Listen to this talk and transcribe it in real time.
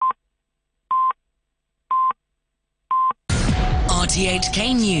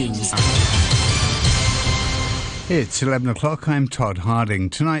RTHK News. It's 11 o'clock. I'm Todd Harding.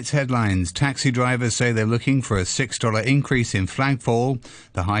 Tonight's headlines. Taxi drivers say they're looking for a $6 increase in flagfall.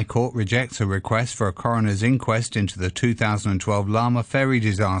 The High Court rejects a request for a coroner's inquest into the 2012 Lama Ferry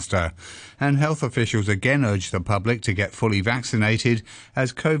disaster. And health officials again urge the public to get fully vaccinated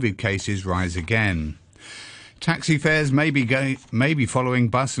as COVID cases rise again. Taxi fares may be following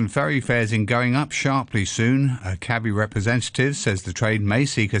bus and ferry fares in going up sharply soon. A cabby representative says the trade may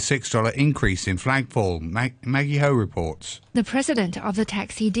seek a $6 increase in flagfall. Maggie Ho reports. The president of the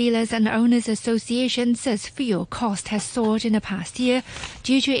Taxi Dealers and Owners Association says fuel cost has soared in the past year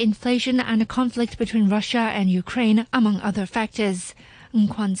due to inflation and a conflict between Russia and Ukraine, among other factors. Ng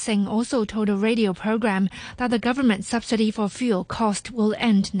Kwan Sing also told a radio program that the government subsidy for fuel cost will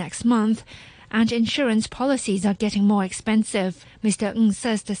end next month, and insurance policies are getting more expensive. Mr. Ng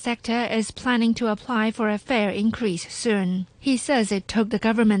says the sector is planning to apply for a fare increase soon. He says it took the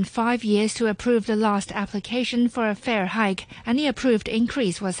government 5 years to approve the last application for a fare hike, and the approved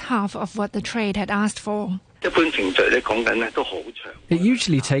increase was half of what the trade had asked for. It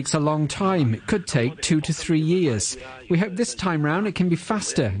usually takes a long time. It could take 2 to 3 years. We hope this time round it can be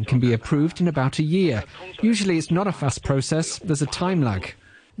faster and can be approved in about a year. Usually it's not a fast process. There's a time lag.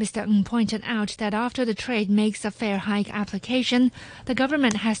 Mr. Ng pointed out that after the trade makes a fare hike application, the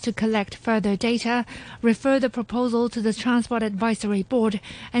government has to collect further data, refer the proposal to the Transport Advisory Board,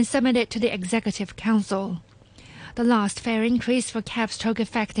 and submit it to the Executive Council. The last fare increase for cabs took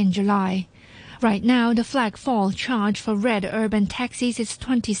effect in July. Right now, the flagfall charge for red urban taxis is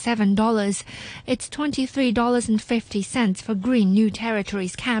 $27. It's $23.50 for green New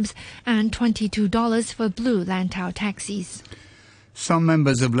Territories cabs and $22 for blue Lantau taxis. Some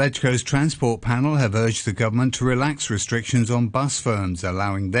members of LegCo's transport panel have urged the government to relax restrictions on bus firms,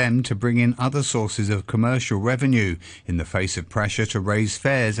 allowing them to bring in other sources of commercial revenue in the face of pressure to raise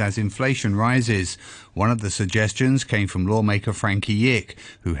fares as inflation rises. One of the suggestions came from lawmaker Frankie Yick,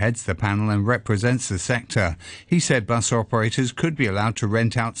 who heads the panel and represents the sector. He said bus operators could be allowed to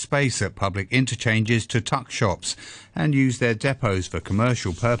rent out space at public interchanges to tuck shops and use their depots for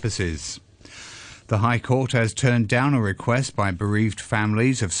commercial purposes. The High Court has turned down a request by bereaved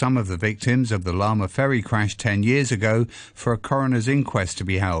families of some of the victims of the Lama Ferry crash 10 years ago for a coroner's inquest to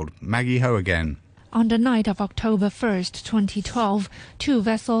be held. Maggie Ho again. On the night of October 1st, 2012, 2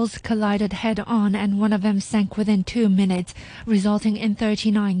 vessels collided head-on and one of them sank within 2 minutes, resulting in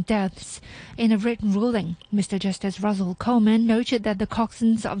 39 deaths. In a written ruling, Mr. Justice Russell Coleman noted that the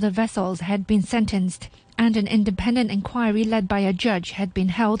coxswains of the vessels had been sentenced, and an independent inquiry led by a judge had been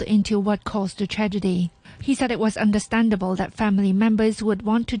held into what caused the tragedy. He said it was understandable that family members would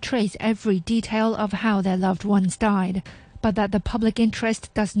want to trace every detail of how their loved ones died, but that the public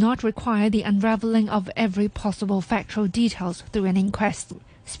interest does not require the unraveling of every possible factual details through an inquest.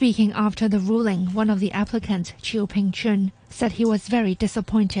 Speaking after the ruling, one of the applicants, Chiu Ping Chun, said he was very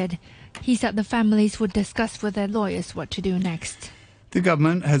disappointed. He said the families would discuss with their lawyers what to do next. The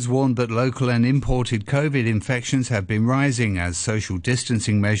government has warned that local and imported COVID infections have been rising as social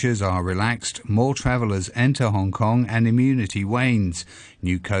distancing measures are relaxed, more travellers enter Hong Kong and immunity wanes.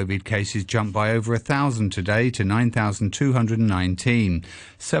 New COVID cases jumped by over 1,000 today to 9,219.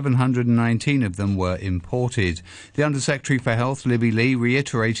 719 of them were imported. The Undersecretary for Health, Libby Lee,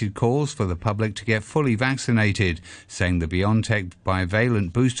 reiterated calls for the public to get fully vaccinated, saying the BioNTech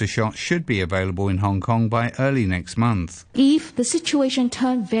bivalent booster shot should be available in Hong Kong by early next month. If the situation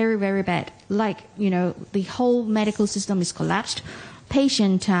turned very, very bad, like, the whole medical system is collapsed,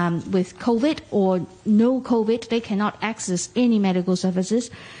 patient with COVID or no COVID, they cannot access any medical services.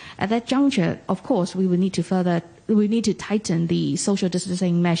 At that juncture, of course, we need to tighten the social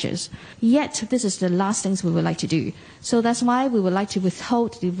distancing measures. Yet, this is the last things we would like to do. So that's why we would like to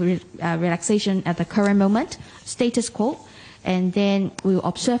withhold the relaxation at the current moment, status quo, and then we will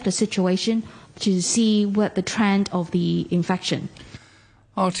observe the situation to see what the trend of the infection.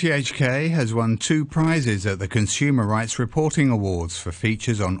 RTHK has won 2 prizes at the Consumer Rights Reporting Awards for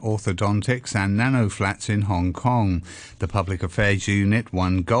features on orthodontics and nanoflats in Hong Kong. The Public Affairs Unit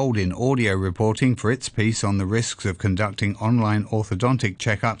won gold in audio reporting for its piece on the risks of conducting online orthodontic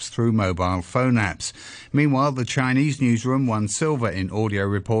checkups through mobile phone apps. Meanwhile, the Chinese newsroom won silver in audio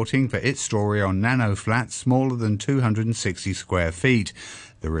reporting for its story on nanoflats smaller than 260 square feet.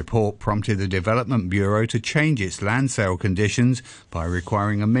 The report prompted the Development Bureau to change its land sale conditions by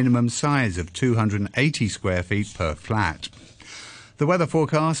requiring a minimum size of 280 square feet per flat. The weather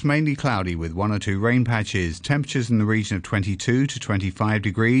forecast mainly cloudy with 1 or 2 rain patches. Temperatures in the region of 22 to 25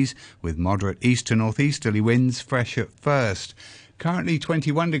 degrees with moderate east to northeasterly winds, fresh at first. Currently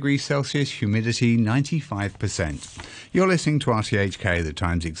 21 degrees Celsius, humidity 95%. You're listening to RTHK. The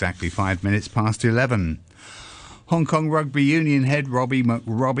time's exactly 5 minutes past 11. Hong Kong Rugby Union head Robbie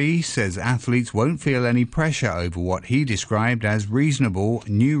McRobbie says athletes won't feel any pressure over what he described as reasonable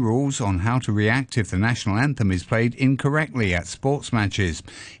new rules on how to react if the national anthem is played incorrectly at sports matches.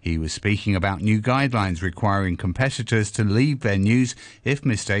 He was speaking about new guidelines requiring competitors to leave venues if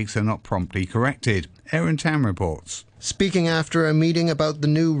mistakes are not promptly corrected. Aaron Tam reports. Speaking after a meeting about the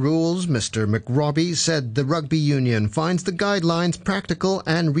new rules, Mr. McRobbie said the rugby union finds the guidelines practical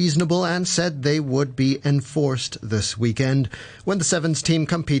and reasonable and said they would be enforced this weekend when the Sevens team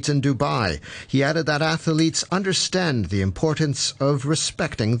competes in Dubai. He added that athletes understand the importance of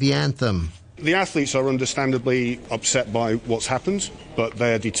respecting the anthem. The athletes are understandably upset by what's happened, but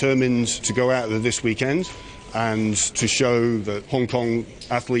they are determined to go out there this weekend and to show that Hong Kong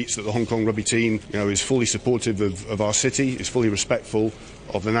athletes, that the Hong Kong rugby team, is fully supportive of our city, is fully respectful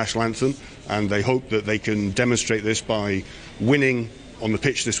of the national anthem, and they hope that they can demonstrate this by winning on the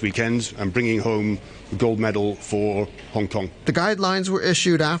pitch this weekend and bringing home the gold medal for Hong Kong. The guidelines were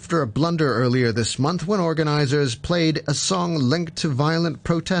issued after a blunder earlier this month when organisers played a song linked to violent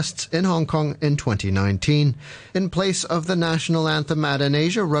protests in Hong Kong in 2019 in place of the national anthem at an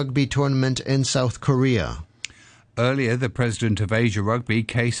Asia Rugby tournament in South Korea. Earlier, the president of Asia Rugby,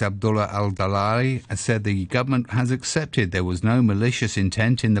 Qais Abdullah Al-Dalai, said the government has accepted there was no malicious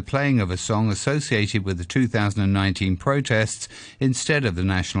intent in the playing of a song associated with the 2019 protests instead of the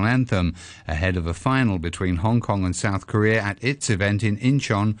national anthem, ahead of a final between Hong Kong and South Korea at its event in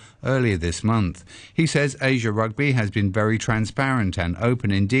Incheon earlier this month. He says Asia Rugby has been very transparent and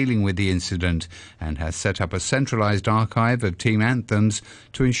open in dealing with the incident and has set up a centralised archive of team anthems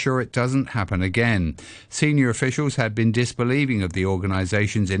to ensure it doesn't happen again. Senior officials had been disbelieving of the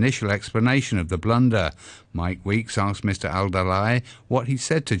organisation's initial explanation of the blunder. Mike Weeks asked Mr Al-Dalai what he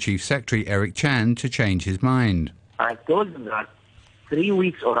said to Chief Secretary Eric Chan to change his mind. I told him that 3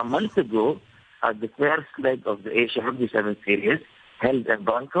 weeks or a month ago, at the first leg of the Asia Rugby 7 series held in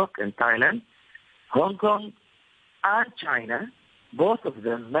Bangkok in Thailand, Hong Kong and China, both of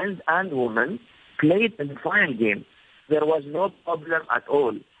them, men and women, played in the final game. There was no problem at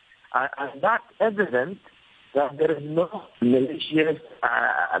all. And that's evident that there is no malicious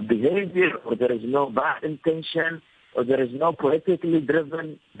behavior, or there is no bad intention, or there is no politically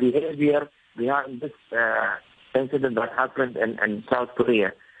driven behavior behind this incident that happened in South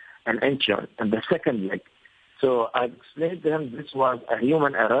Korea and Incheon in the second leg. So I explained to him this was a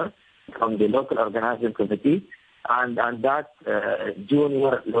human error from the local organizing committee, and that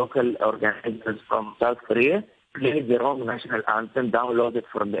junior local organizers from South Korea played their own national anthem, downloaded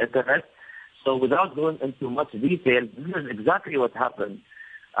from the internet. So without going into much detail, this is exactly what happened.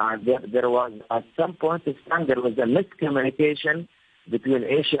 There was, at some point in time, there was a miscommunication between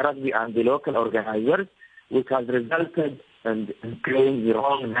Asia Rugby and the local organizers, which has resulted in playing the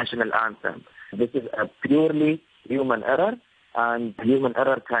wrong national anthem. This is a purely human error, and human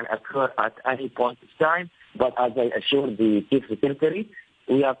error can occur at any point in time. But as I assured the Chief Secretary,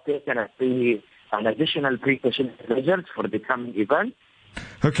 we have taken an additional precautionary measures for the coming event.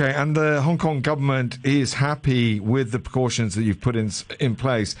 Okay, and the Hong Kong government is happy with the precautions that you've put in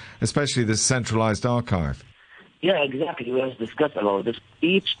place, especially the centralised archive. Yeah, exactly. We have discussed about this.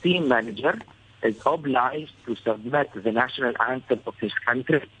 Each team manager is obliged to submit the national anthem of his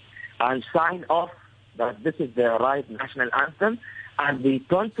country and sign off that this is the right national anthem, and the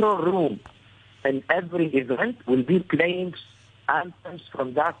control room in every event will be playing anthems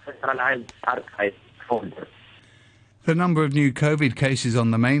from that centralised archive folder. The number of new COVID cases on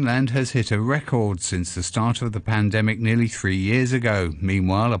the mainland has hit a record since the start of the pandemic nearly 3 years ago.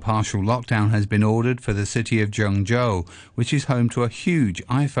 Meanwhile, a partial lockdown has been ordered for the city of Zhengzhou, which is home to a huge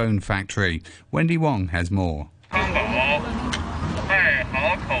iPhone factory. Wendy Wong has more.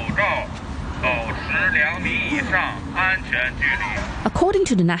 According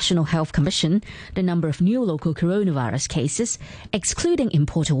to the National Health Commission, the number of new local coronavirus cases, excluding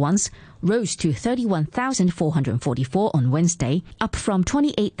imported ones, rose to 31,444 on Wednesday, up from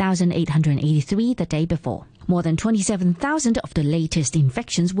 28,883 the day before. More than 27,000 of the latest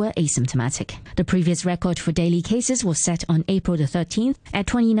infections were asymptomatic. The previous record for daily cases was set on April the 13th at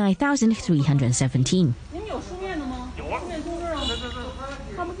 29,317.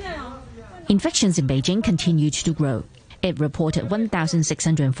 Infections in Beijing continued to grow. It reported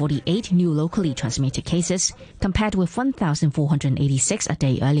 1,648 new locally transmitted cases, compared with 1,486 a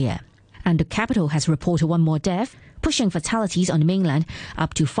day earlier. And the capital has reported one more death, pushing fatalities on the mainland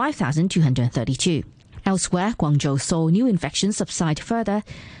up to 5,232. Elsewhere, Guangzhou saw new infections subside further,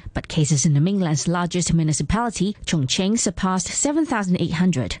 but cases in the mainland's largest municipality, Chongqing, surpassed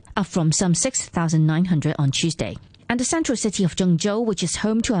 7,800, up from some 6,900 on Tuesday. And the central city of Zhengzhou, which is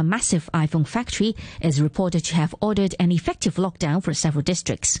home to a massive iPhone factory, is reported to have ordered an effective lockdown for several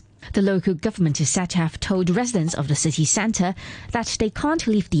districts. The local government is said to have told residents of the city centre that they can't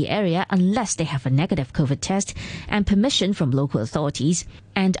leave the area unless they have a negative COVID test and permission from local authorities,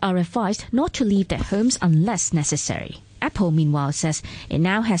 and are advised not to leave their homes unless necessary. Apple, meanwhile, says it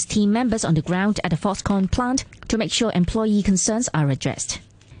now has team members on the ground at the Foxconn plant to make sure employee concerns are addressed.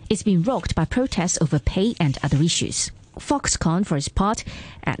 It's been rocked by protests over pay and other issues. Foxconn, for its part,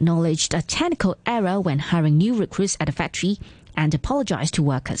 acknowledged a technical error when hiring new recruits at the factory and apologized to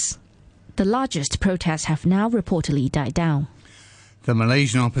workers. The largest protests have now reportedly died down. The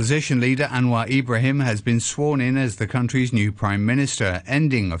Malaysian opposition leader Anwar Ibrahim has been sworn in as the country's new Prime Minister,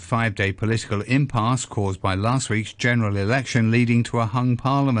 ending a 5-day political impasse caused by last week's general election leading to a hung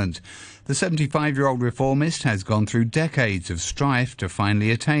parliament. The 75-year-old reformist has gone through decades of strife to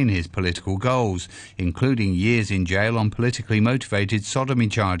finally attain his political goals, including years in jail on politically motivated sodomy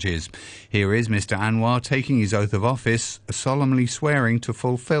charges. Here is Mr Anwar taking his oath of office, solemnly swearing to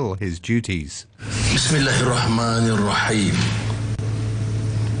fulfil his duties. Bismillahirrahmanirrahim.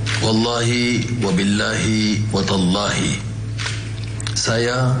 Wallahi wabillahi watallahi.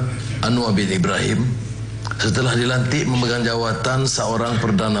 Saya Anwar bin Ibrahim setelah dilantik memegang jawatan seorang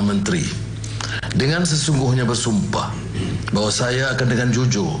Perdana Menteri dengan sesungguhnya bersumpah bahwa saya akan dengan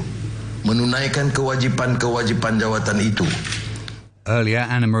jujur menunaikan kewajipan-kewajipan jawatan itu. Earlier,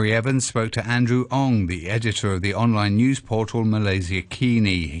 Anna Marie Evans spoke to Andrew Ong, the editor of the online news portal Malaysia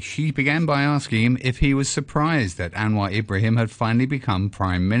Kini. She began by asking him if he was surprised that Anwar Ibrahim had finally become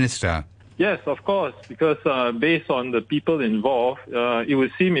Prime Minister. Yes, of course, because based on the people involved, it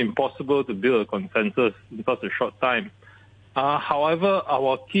would seem impossible to build a consensus in such a short time. However,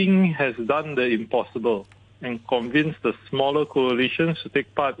 our king has done the impossible and convinced the smaller coalitions to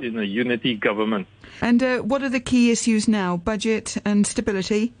take part in a unity government. And what are the key issues now, budget and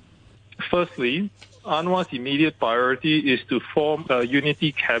stability? Firstly, Anwar's immediate priority is to form a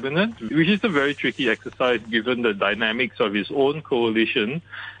unity cabinet, which is a very tricky exercise given the dynamics of his own coalition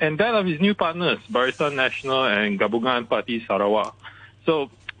and that of his new partners, Barisan Nasional and Gabungan Parti Sarawak. So,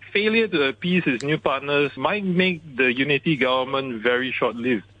 failure to appease his new partners might make the unity government very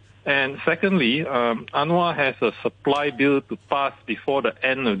short-lived. And secondly, Anwar has a supply bill to pass before the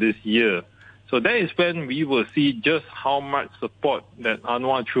end of this year. So that is when we will see just how much support that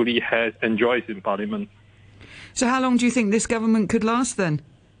Anwar truly enjoys in Parliament. So how long do you think this government could last then?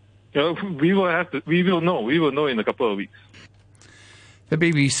 We will know in a couple of weeks. The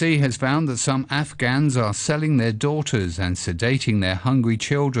BBC has found that some Afghans are selling their daughters and sedating their hungry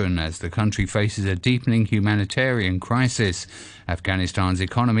children as the country faces a deepening humanitarian crisis. Afghanistan's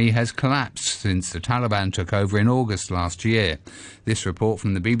economy has collapsed since the Taliban took over in August last year. This report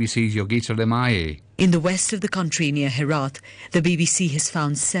from the BBC's Yogita Limaye. In the west of the country near Herat, the BBC has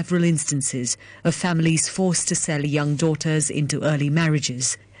found several instances of families forced to sell young daughters into early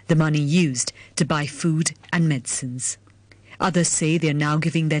marriages, the money used to buy food and medicines. Others say they are now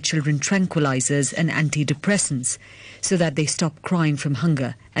giving their children tranquilizers and antidepressants so that they stop crying from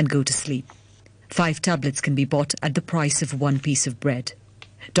hunger and go to sleep. 5 tablets can be bought at the price of 1 piece of bread.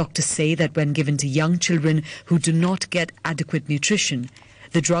 Doctors say that when given to young children who do not get adequate nutrition,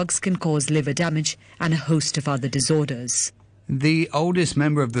 the drugs can cause liver damage and a host of other disorders. The oldest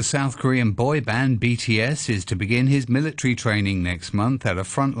member of the South Korean boy band BTS is to begin his military training next month at a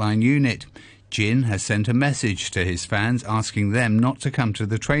frontline unit. Jin has sent a message to his fans asking them not to come to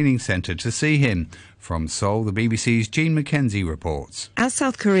the training centre to see him. From Seoul, the BBC's Jean Mackenzie reports. As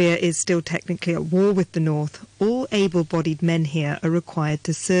South Korea is still technically at war with the North, all able-bodied men here are required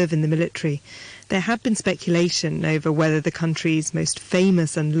to serve in the military. There had been speculation over whether the country's most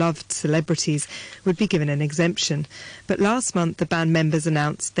famous and loved celebrities would be given an exemption. But last month, the band members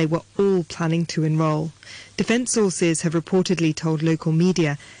announced they were all planning to enrol. Defence sources have reportedly told local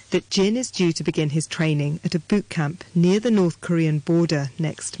media that Jin is due to begin his training at a boot camp near the North Korean border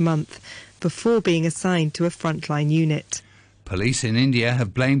next month, before being assigned to a frontline unit. Police in India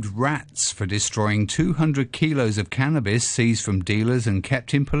have blamed rats for destroying 200 kilos of cannabis seized from dealers and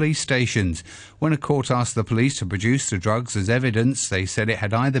kept in police stations. When a court asked the police to produce the drugs as evidence, they said it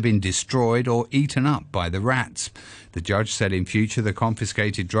had either been destroyed or eaten up by the rats. The judge said in future the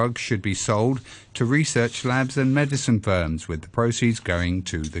confiscated drugs should be sold to research labs and medicine firms, with the proceeds going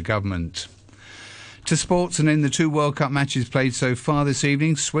to the government. To sports, and in the 2 World Cup matches played so far this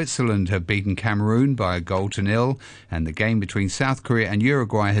evening, Switzerland have beaten Cameroon by 1-0, and the game between South Korea and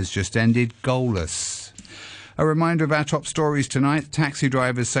Uruguay has just ended goalless. A reminder of our top stories tonight. Taxi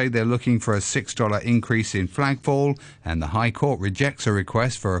drivers say they're looking for a $6 increase in flagfall, and the High Court rejects a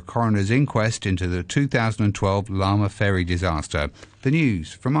request for a coroner's inquest into the 2012 Lama ferry disaster. The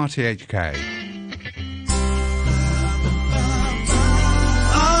news from RTHK.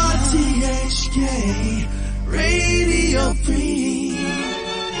 RTHK Radio Free.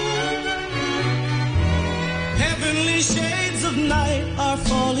 Heavenly shades of night are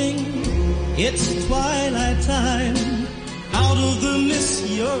falling. It's twilight time. Out of the mist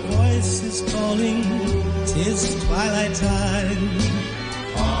your voice is calling. 'Tis twilight time.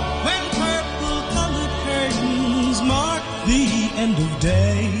 When purple-colored curtains mark the end of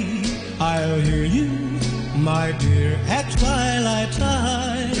day, I'll hear you, my dear, at twilight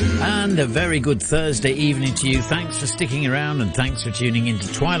time. And a very good Thursday evening to you. Thanks for sticking around and thanks for tuning in to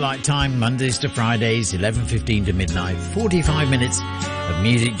Twilight Time, Mondays to Fridays, 11:15 to midnight. 45 minutes of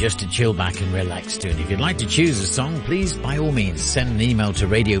music just to chill back and relax to. And if you'd like to choose a song, please, by all means, send an email to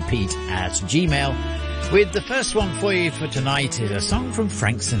radiopete@gmail. With the first one for you for tonight is a song from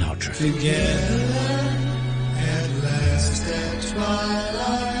Frank Sinatra. Together at last at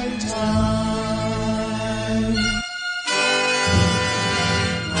twilight time.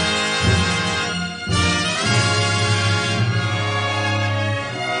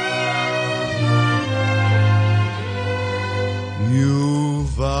 You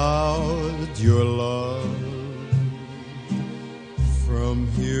vowed your love from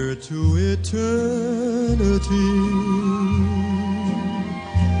here to eternity,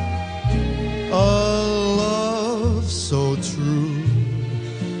 a love so true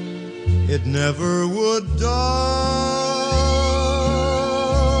it never would die.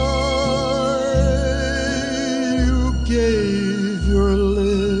 You gave your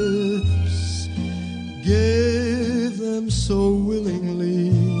lips, gave them so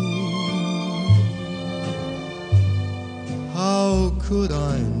willingly. How could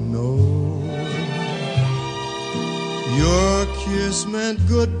I know your kiss meant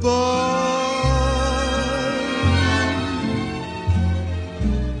goodbye?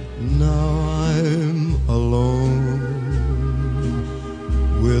 Now I'm alone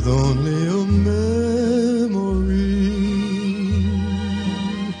with only a memory.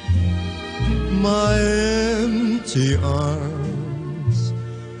 My empty arms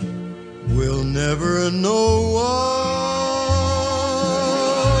will never know why.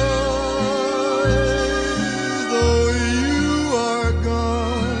 Though you are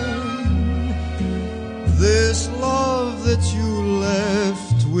gone, this love that you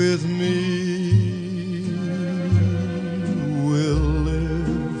left with me will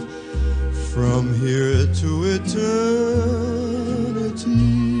live from here to eternity.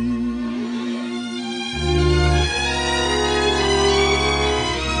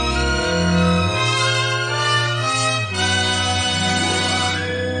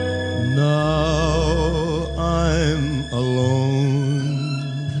 Now I'm alone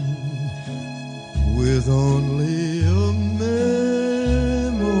with only a memory.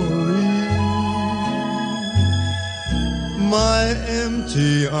 My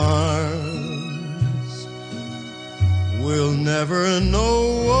empty arms will never know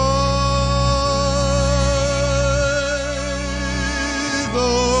why.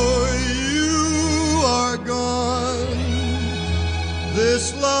 Though you are gone, this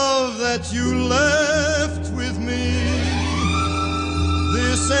love that you left with me,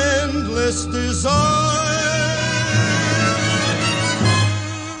 this endless desire